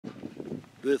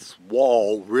This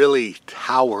wall really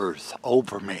towers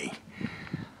over me.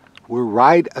 We're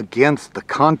right against the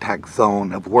contact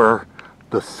zone of where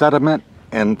the sediment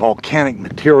and volcanic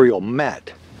material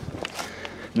met.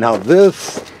 Now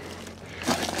this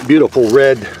beautiful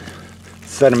red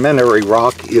sedimentary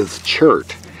rock is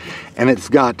chert, and it's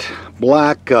got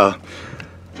black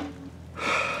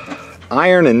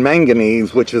iron and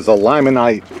manganese, which is a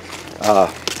limonite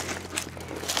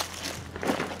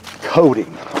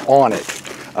coating on it.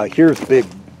 Here's big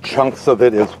chunks of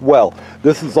it as well.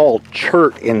 This is all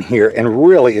chert in here, and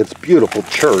really it's beautiful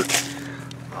chert.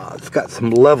 It's got some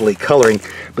lovely coloring,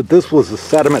 but this was the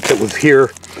sediment that was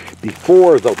here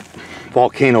before the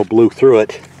volcano blew through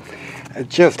it. It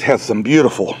just has some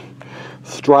beautiful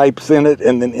stripes in it,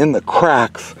 and then in the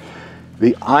cracks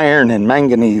the iron and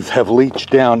manganese have leached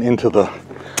down into the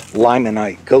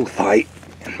limonite goethite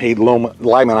and made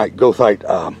limonite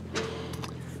goethite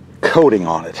coating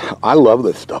on it. I love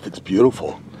this stuff. It's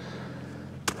beautiful,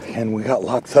 and we got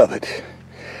lots of it.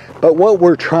 But what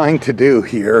we're trying to do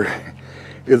here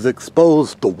is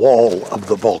expose the wall of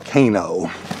the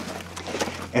volcano,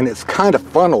 and it's kind of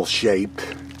funnel shaped,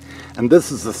 and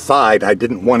this is the side I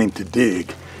didn't want him to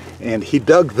dig, and he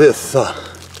dug this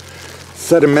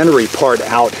sedimentary part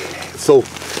out, so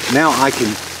now I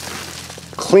can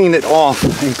clean it off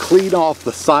and clean off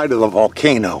the side of the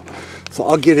volcano. So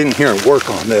I'll get in here and work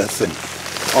on this, and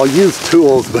I'll use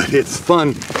tools, but it's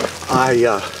fun.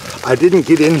 I didn't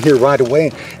get in here right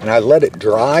away, and I let it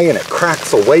dry, and it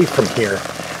cracks away from here,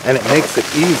 and it makes it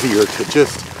easier to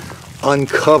just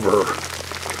uncover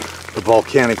the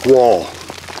volcanic wall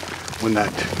when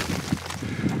that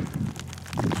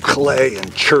clay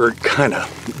and chert kind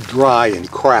of dry and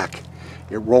crack.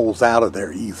 It rolls out of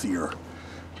there easier.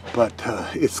 But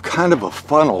it's kind of a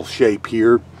funnel shape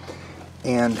here,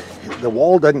 and the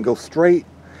wall doesn't go straight.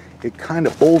 It kind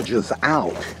of bulges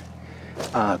out.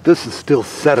 This is still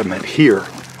sediment here.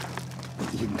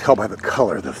 You can tell by the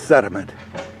color of the sediment.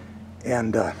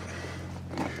 And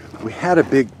we had a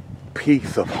big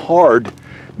piece of hard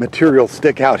material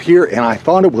stick out here, and I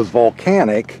thought it was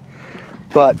volcanic,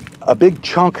 but a big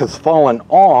chunk has fallen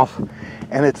off,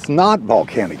 and it's not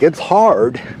volcanic. It's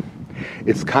hard.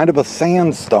 It's kind of a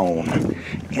sandstone,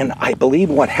 and I believe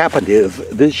what happened is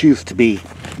this used to be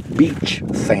beach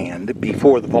sand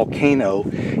before the volcano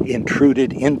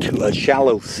intruded into a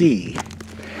shallow sea,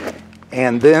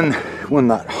 and then when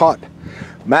that hot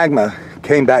magma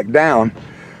came back down,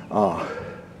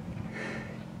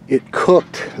 it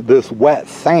cooked this wet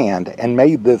sand and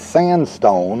made this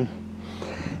sandstone,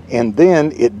 and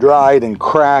then it dried and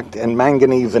cracked, and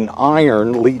manganese and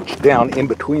iron leached down in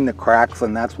between the cracks,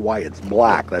 and that's why it's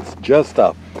black. That's just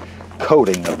a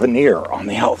coating, a veneer on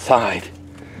the outside.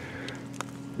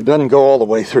 It doesn't go all the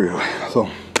way through. So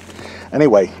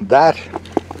anyway, that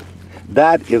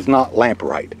is not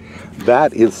lamperite.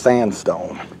 That is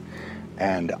sandstone.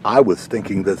 And I was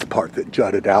thinking this part that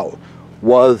jutted out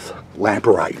was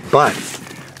lamperite, but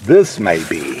this may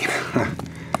be.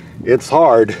 It's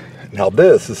hard. Now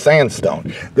this is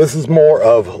sandstone. This is more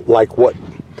of like what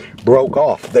broke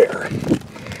off there.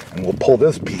 And we'll pull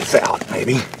this piece out,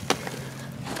 maybe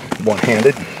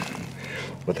one-handed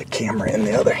with the camera in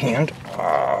the other hand.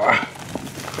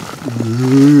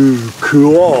 Ooh,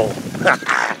 cool.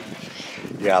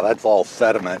 Yeah, that's all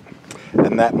sediment,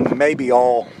 and that may be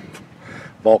all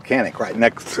volcanic right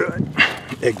next to it.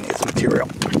 Igneous material.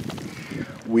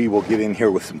 We will get in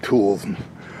here with some tools and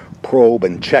probe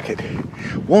and check it.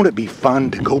 Won't it be fun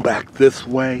to go back this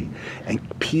way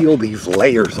and peel these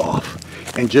layers off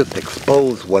and just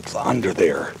expose what's under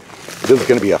there? This is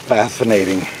going to be a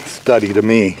fascinating study to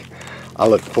me. I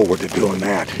look forward to doing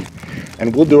that,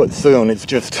 and we'll do it soon. It's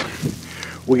just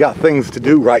we got things to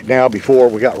do right now before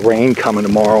we got rain coming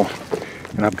tomorrow,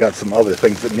 and I've got some other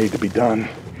things that need to be done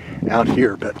out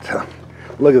here. But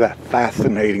look at that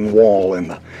fascinating wall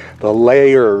and the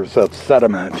layers of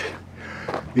sediment.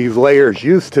 These layers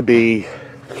used to be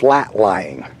flat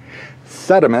lying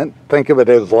sediment. Think of it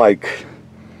as like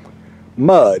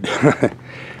mud.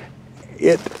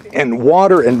 And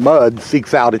water and mud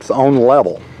seeks out its own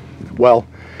level. Well,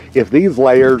 if these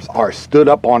layers are stood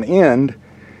up on end,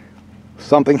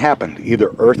 something happened.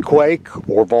 Either earthquake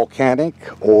or volcanic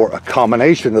or a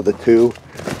combination of the two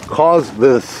caused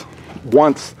this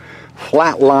once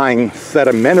flat-lying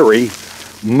sedimentary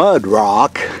mud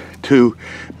rock to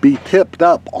be tipped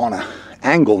up on an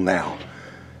angle now.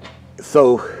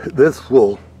 So this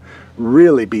will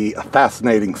really be a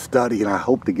fascinating study, and I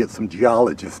hope to get some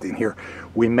geologists in here.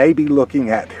 We may be looking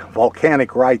at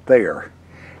volcanic right there,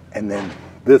 and then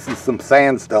this is some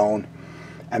sandstone,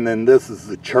 And then this is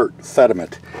the chert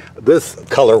sediment. This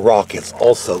color rock is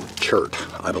also chert,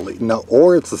 I believe. No,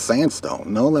 or it's a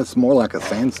sandstone. No, that's more like a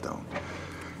sandstone.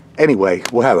 Anyway,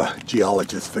 we'll have a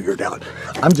geologist figure it out.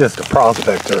 I'm just a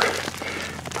prospector.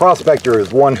 A prospector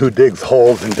is one who digs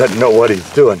holes and doesn't know what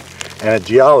he's doing. And a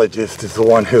geologist is the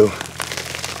one who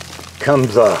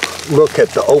comes look at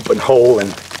the open hole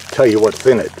and tell you what's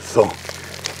in it. So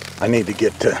I need to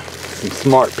get some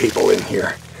smart people in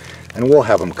here. And we'll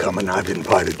have them come, and I've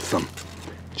invited some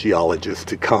geologists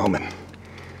to come and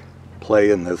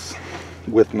play in this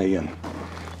with me, and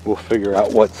we'll figure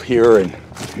out what's here and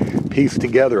piece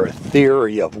together a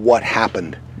theory of what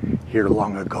happened here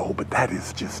long ago. But that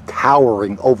is just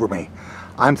towering over me.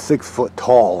 I'm 6 foot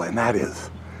tall, and that is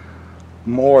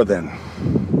more than,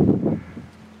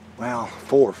 well,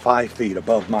 4 or 5 feet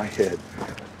above my head.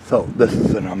 So this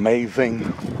is an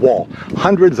amazing wall.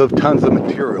 Hundreds of tons of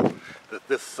material that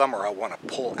this summer I want to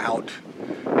pull out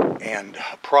and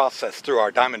process through our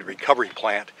diamond recovery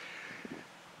plant.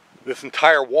 This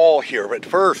entire wall here, but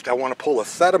first I want to pull a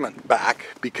sediment back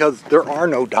because there are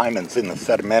no diamonds in the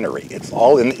sedimentary. It's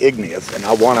all in the igneous, and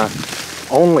I want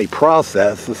to only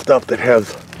process the stuff that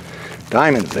has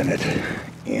diamonds in it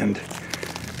and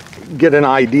get an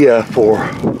idea for,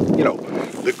 you know,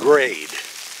 the grade.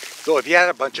 So if you had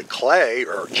a bunch of clay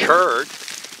or chert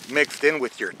mixed in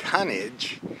with your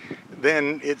tonnage,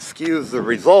 then it skews the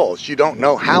results. You don't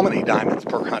know how many diamonds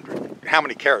per 100, how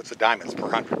many carats of diamonds per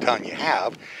 100 ton you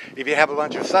have if you have a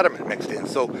bunch of sediment mixed in.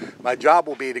 So my job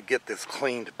will be to get this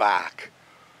cleaned back.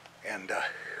 And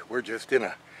we're just in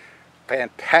a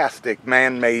fantastic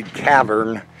man-made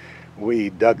cavern. We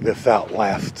dug this out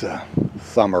last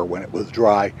summer when it was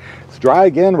dry. It's dry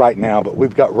again right now, but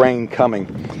we've got rain coming.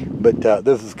 But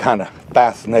this is kind of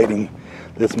fascinating.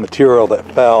 This material that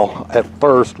fell at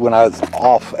first when I was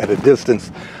off at a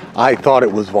distance, I thought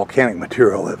it was volcanic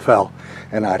material that fell,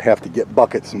 and I'd have to get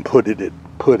buckets and put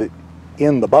it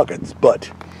in the buckets, but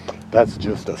that's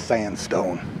just a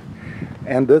sandstone.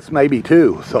 And this may be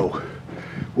too, so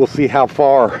we'll see how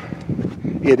far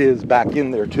it is back in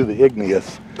there to the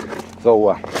igneous.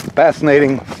 So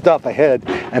fascinating stuff ahead,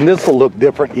 and this will look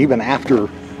different even after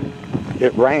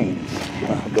it rains.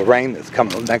 The rain that's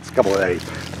coming the next couple of days.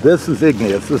 This is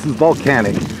igneous, this is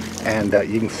volcanic, and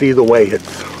you can see the way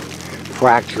it's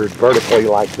fractured vertically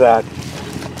like that.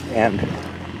 And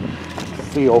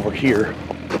see over here,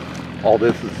 all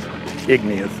this is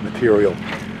igneous material.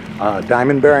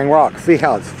 Diamond-bearing rock. See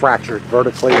how it's fractured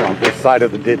vertically on this side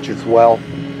of the ditch as well.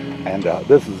 And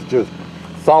this is just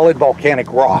solid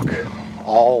volcanic rock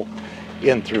all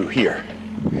in through here.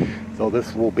 So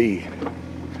this will be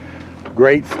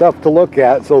great stuff to look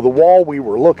at. So the wall we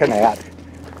were looking at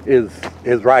is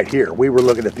right here. We were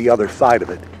looking at the other side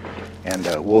of it, and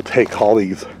we'll take all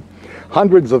these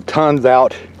hundreds of tons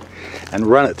out and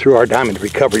run it through our diamond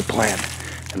recovery plant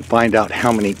and find out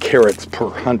how many carats per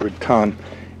 100 ton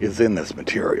is in this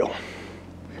material.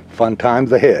 Fun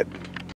times ahead.